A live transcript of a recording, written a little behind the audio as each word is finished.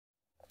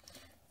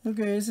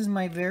Okay, this is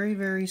my very,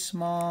 very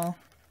small,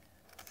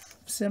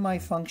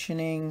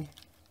 semi-functioning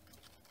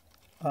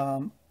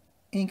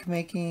ink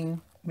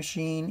making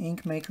machine,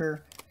 ink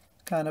maker,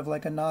 kind of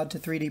like a nod to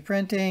 3D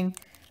printing.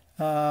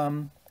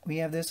 We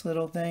have this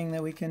little thing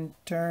that we can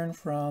turn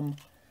from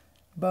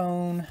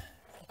bone,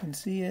 if you can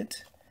see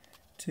it,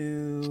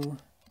 to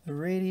the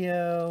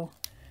radio.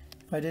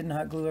 If I didn't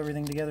hot glue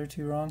everything together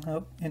too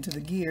wrong, into the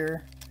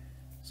gear.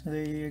 So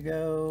there you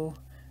go.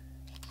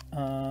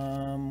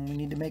 We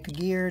need to make a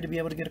gear to be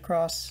able to get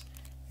across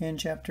in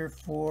chapter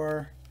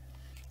 4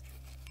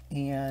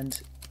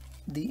 and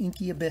the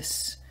inky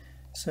abyss.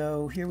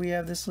 So here we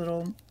have this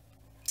little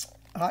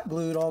hot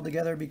glued all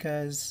together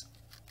because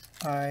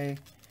I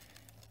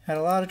had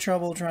a lot of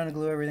trouble trying to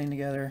glue everything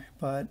together,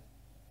 and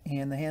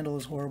the handle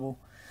is horrible.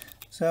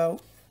 So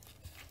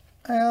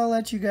I'll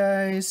let you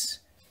guys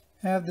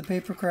have the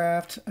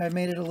Papercraft. I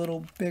made it a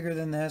little bigger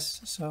than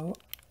this so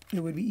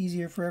it would be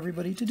easier for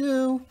everybody to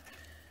do.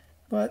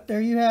 But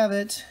there you have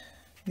it,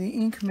 the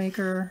ink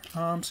maker,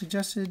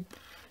 suggested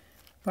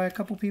by a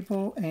couple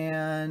people,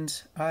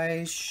 and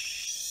I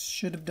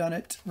should have done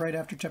it right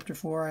after chapter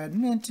 4. I had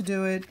meant to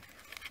do it,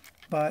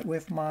 but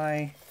with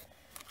my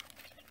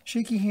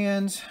shaky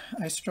hands,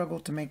 I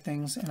struggled to make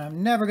things, and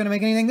I'm never going to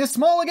make anything this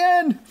small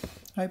again!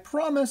 I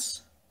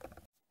promise!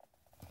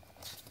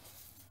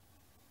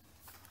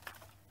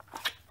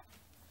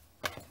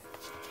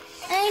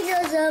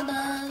 Angels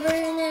above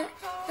her,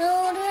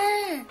 told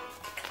her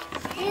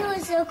he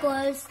was so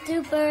close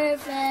to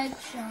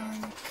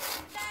perfection.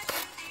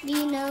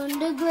 Be known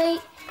the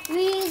great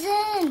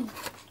reason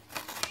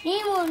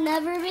he will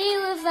never be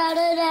without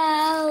a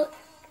doubt.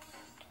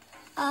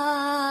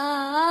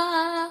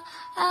 Ah,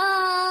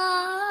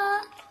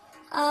 ah,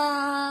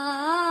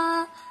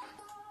 ah.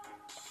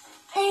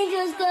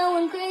 Angels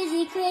going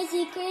crazy,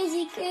 crazy,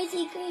 crazy,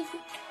 crazy, crazy.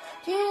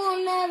 He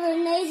will never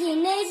nazy,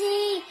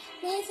 nazy,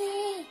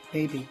 nazy.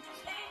 Baby.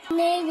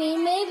 Maybe,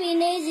 maybe,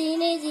 nazy,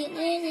 nazy,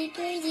 nazy,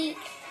 crazy.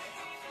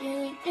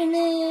 Do, do, do,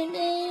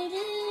 do, do.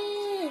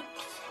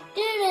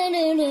 Do, do,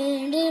 do, do,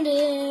 do, do,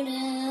 do.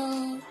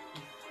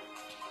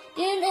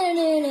 Do, do,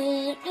 do, do,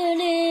 do,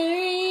 do,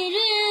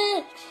 do.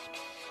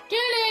 Do,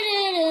 do, do,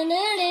 do,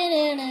 do,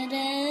 do, do,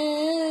 do.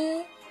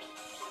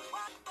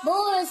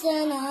 Boris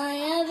and I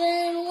have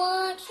been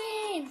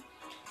watching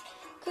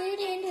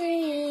Curtain for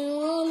you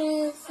on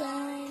the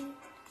sign.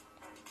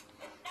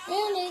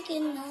 They're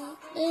making up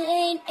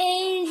an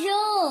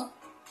angel,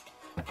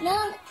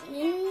 not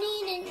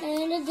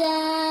needing a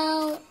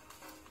doubt.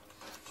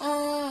 Ah,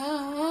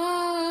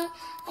 ah,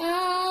 ah,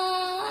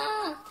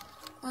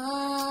 ah,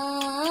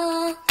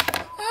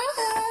 ah,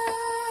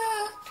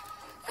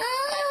 ah,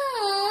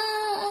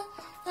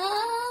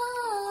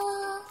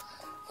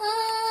 ah,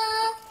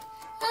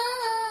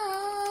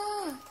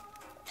 ah.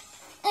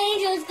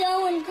 Angels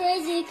going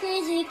crazy,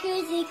 crazy,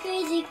 crazy,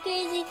 crazy,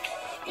 crazy.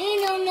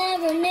 You know,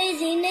 never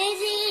nazy,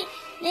 nazy,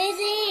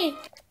 nazy.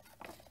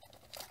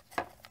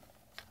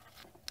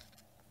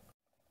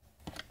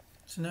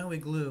 So now we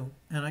glue,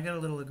 and I got a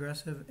little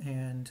aggressive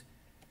and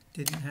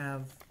didn't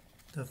have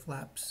the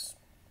flaps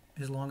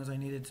as long as I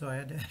needed, so I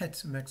had to add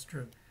some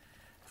extra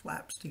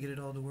flaps to get it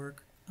all to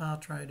work. I'll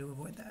try to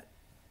avoid that.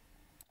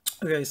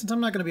 Okay, since I'm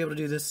not going to be able to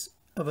do this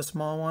of a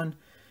small one,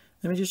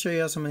 let me just show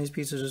you how some of these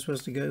pieces are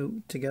supposed to go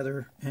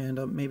together, and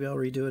maybe I'll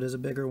redo it as a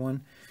bigger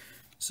one.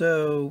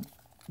 So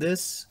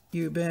this,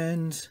 you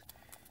bend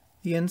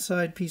the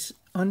inside piece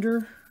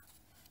under,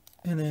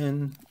 and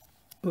then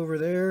over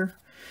there.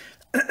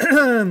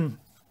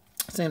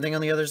 Same thing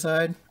on the other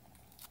side.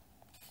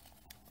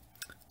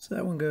 So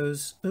that one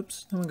goes,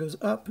 oops, that one goes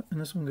up, and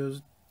this one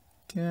goes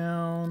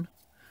down,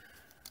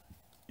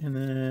 and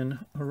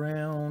then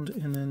around,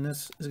 and then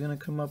this is going to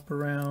come up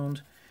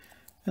around,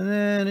 and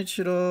then it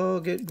should all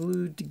get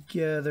glued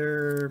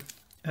together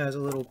as a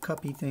little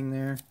cuppy thing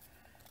there.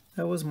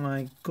 That was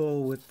my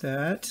goal with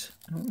that.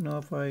 I don't know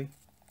if I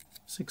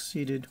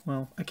succeeded.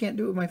 Well, I can't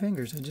do it with my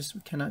fingers. I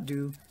just cannot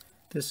do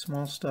this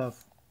small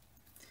stuff.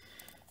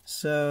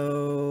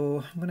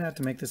 So I'm going to have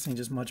to make this thing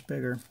just much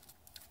bigger.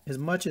 As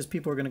much as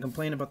people are going to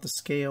complain about the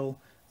scale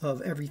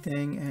of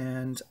everything,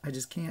 and I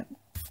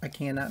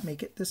cannot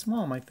make it this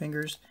small. My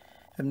fingers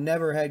have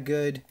never had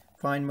good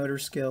fine motor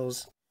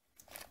skills.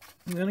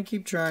 I'm going to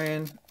keep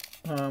trying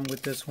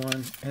with this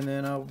one, and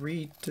then I'll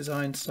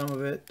redesign some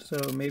of it, so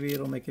maybe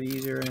it'll make it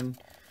easier, and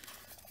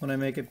when I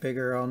make it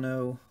bigger I'll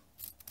know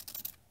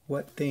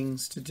what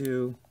things to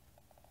do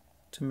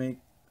to make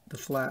the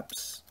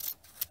flaps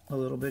a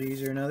little bit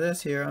easier. Now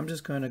this here, I'm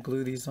just going to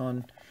glue these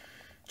on,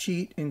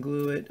 cheat and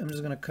glue it. I'm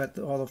just going to cut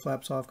all the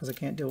flaps off because I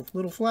can't deal with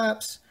little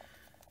flaps,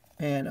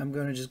 and I'm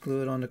going to just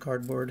glue it onto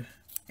cardboard,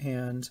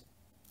 and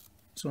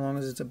so long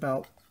as it's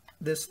about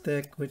this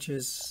thick, which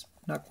is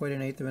not quite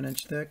 1/8 of an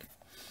inch thick.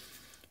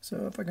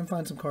 So if I can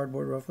find some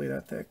cardboard roughly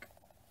that thick,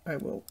 I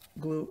will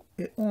glue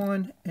it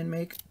on and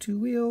make 2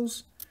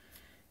 wheels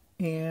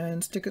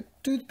and stick a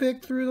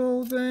toothpick through the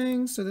whole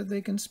thing so that they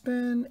can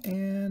spin,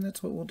 and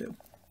that's what we'll do,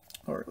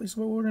 or at least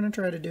what we're going to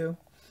try to do.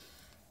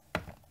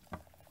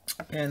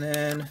 And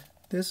then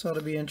this ought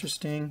to be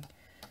interesting.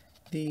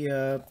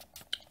 you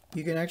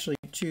can actually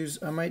choose,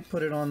 I might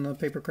put it on the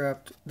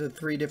Papercraft, the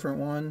 3 different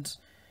ones,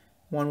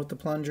 one with the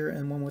plunger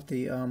and one with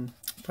the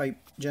pipe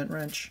gent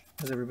wrench,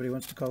 as everybody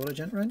wants to call it, a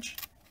gent wrench.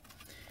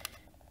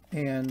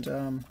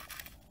 And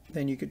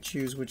then you could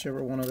choose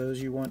whichever one of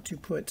those you want to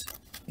put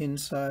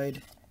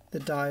inside the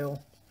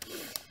dial.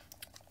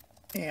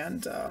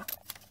 And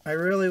I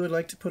really would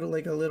like to put it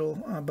like a little,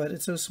 but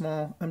it's so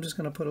small, I'm just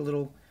going to put a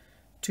little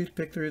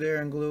toothpick through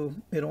there and glue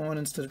it on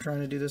instead of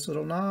trying to do this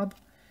little knob,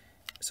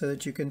 so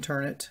that you can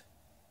turn it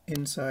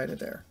inside of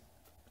there.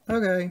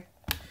 Okay,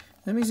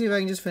 let me see if I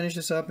can just finish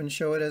this up and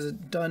show it as a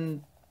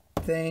done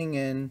thing,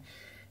 and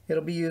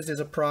it'll be used as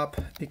a prop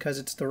because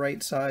it's the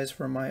right size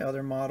for my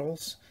other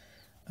models.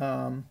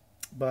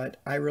 But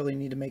I really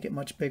need to make it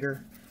much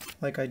bigger,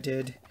 like I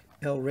did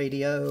El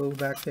Radio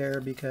back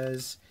there,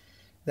 because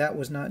that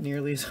was not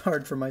nearly as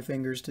hard for my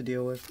fingers to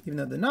deal with. Even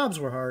though the knobs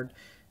were hard,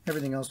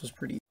 everything else was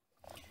pretty easy.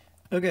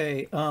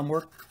 Okay,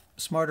 work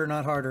smarter,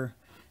 not harder.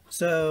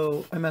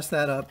 So I messed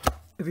that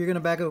up. If you're going to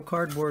back out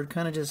cardboard,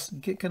 kind of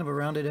just get kind of a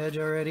rounded edge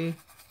already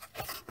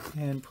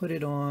and put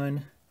it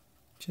on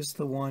just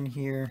the one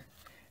here.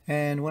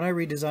 And when I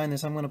redesign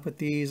this, I'm going to put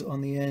these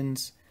on the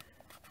ends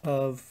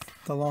of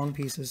the long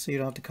pieces so you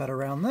don't have to cut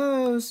around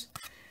those.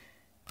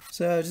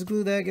 So just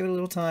glue that, give it a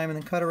little time, and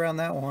then cut around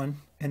that one,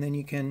 and then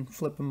you can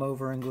flip them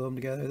over and glue them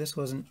together. This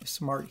wasn't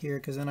smart here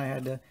because then I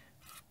had to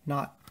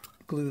not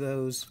glue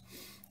those,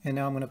 and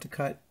now I'm going to have to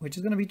cut, which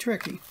is going to be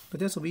tricky, but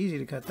this will be easy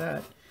to cut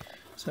that.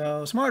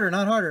 So smarter,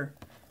 not harder.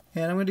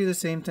 And I'm going to do the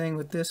same thing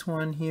with this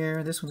one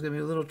here. This one's going to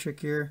be a little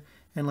trickier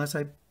unless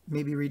I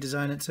maybe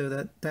redesign it so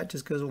that that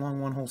just goes along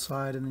one whole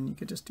side, and then you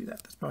could just do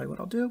that. That's probably what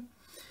I'll do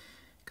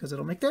because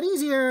it'll make that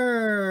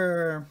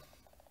easier.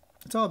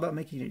 It's all about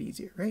making it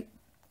easier, right?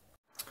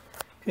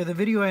 Okay, the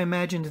video I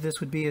imagined this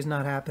would be is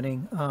not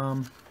happening.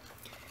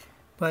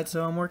 But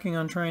so I'm working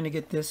on trying to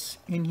get this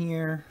in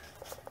here,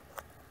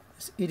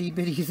 this itty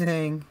bitty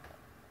thing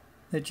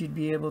that you'd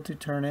be able to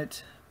turn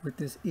it with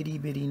this itty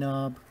bitty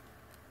knob.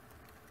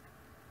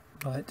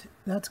 But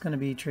that's going to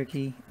be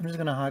tricky. I'm just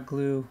going to hot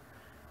glue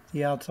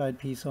the outside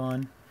piece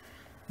on.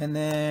 And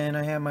then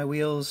I have my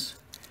wheels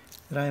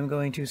that I am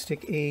going to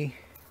stick a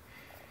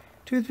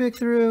toothpick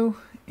through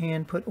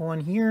and put on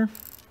here.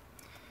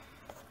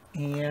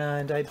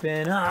 And I've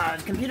been,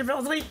 the computer fell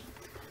asleep,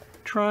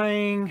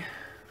 trying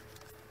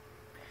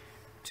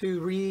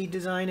to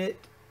redesign it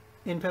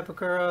in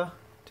Papercraft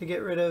to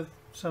get rid of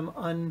some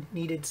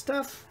unneeded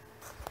stuff.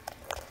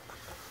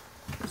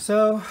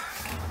 So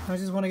I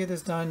just want to get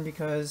this done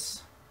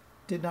because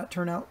it did not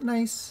turn out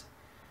nice,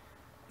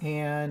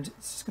 and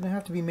it's going to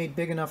have to be made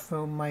big enough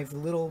so my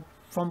little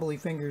fumbly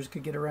fingers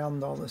could get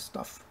around all this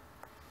stuff.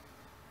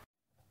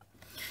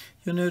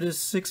 You'll notice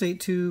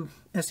 682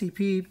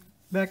 SEP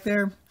back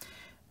there.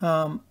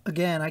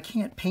 Again, I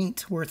can't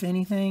paint worth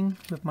anything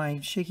with my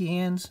shaky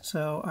hands,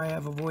 so I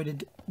have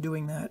avoided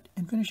doing that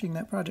and finishing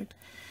that project.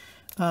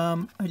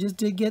 I just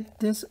did get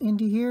this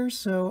into here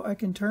so I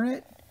can turn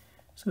it.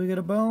 So we got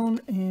a bone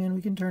and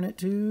we can turn it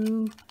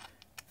to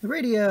the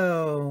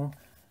radio,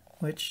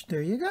 which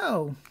there you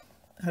go.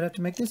 I'd have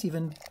to make this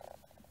even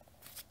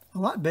a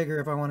lot bigger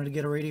if I wanted to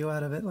get a radio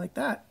out of it like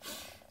that.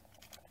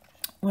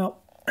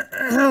 Well,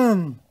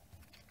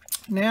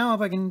 now if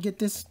I can get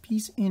this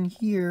piece in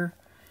here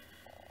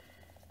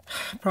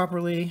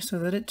properly so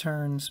that it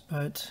turns,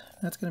 but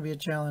that's going to be a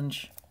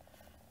challenge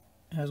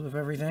as with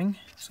everything.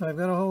 So I've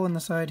got a hole in the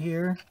side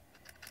here,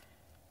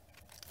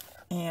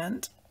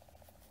 and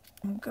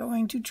I'm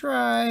going to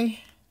try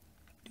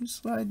to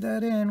slide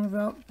that in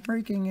without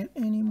breaking it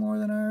any more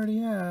than I already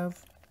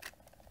have.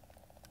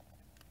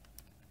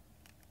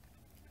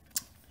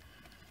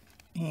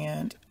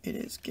 And it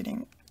is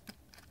getting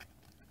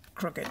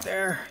crooked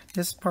there.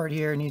 This part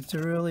here needs to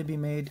really be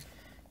made,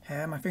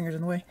 my finger's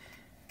in the way.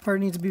 Part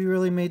needs to be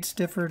really made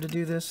stiffer to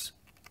do this,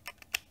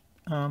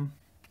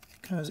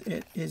 because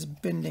it is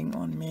bending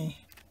on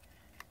me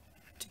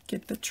to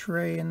get the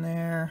tray in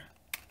there.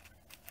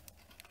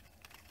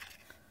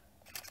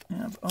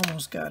 And I've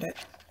almost got it.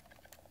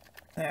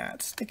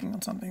 That's sticking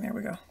on something. There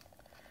we go.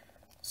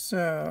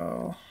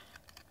 So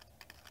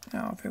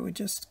now if it would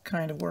just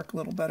kind of work a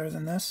little better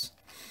than this.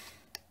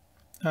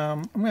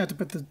 I'm going to have to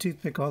put the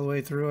toothpick all the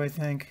way through, I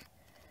think,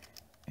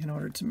 in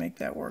order to make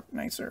that work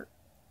nicer.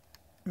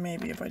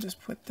 Maybe if I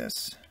just put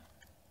this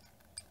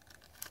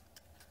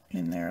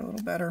in there a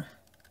little better.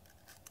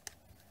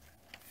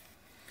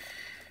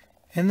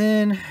 And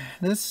then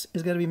this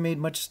is going to be made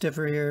much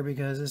stiffer here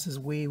because this is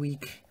way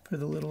weak for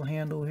the little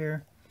handle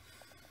here.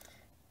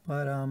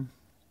 But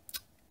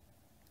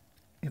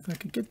if I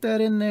could get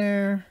that in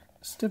there,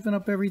 stiffen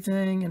up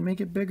everything and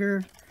make it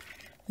bigger.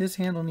 This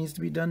handle needs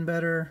to be done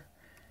better,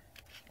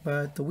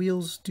 but the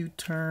wheels do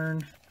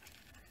turn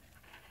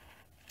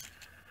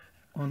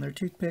on their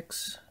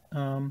toothpicks.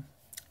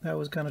 That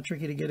was kind of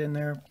tricky to get in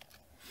there.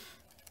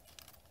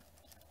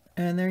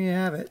 And there you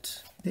have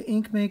it. The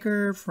ink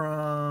maker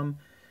from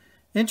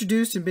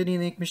Introduced in Bendy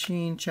and the Ink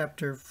Machine,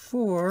 Chapter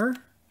 4.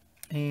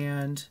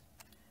 And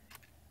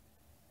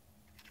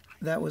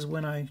that was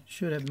when I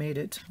should have made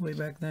it way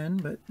back then,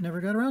 but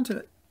never got around to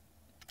it.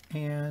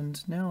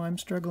 And now I'm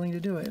struggling to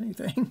do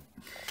anything.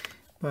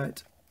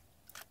 But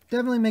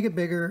definitely make it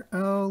bigger.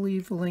 I'll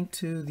leave a link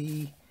to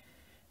the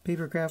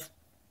Papercraft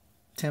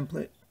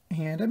template.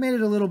 And I made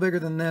it a little bigger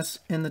than this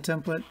in the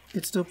template.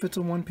 It still fits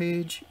on one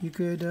page. You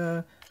could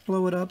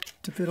blow it up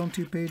to fit on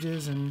 2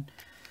 pages and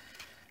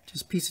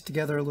just piece it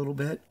together a little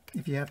bit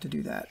if you have to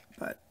do that.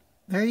 But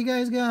there you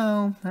guys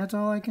go. That's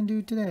all I can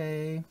do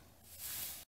today.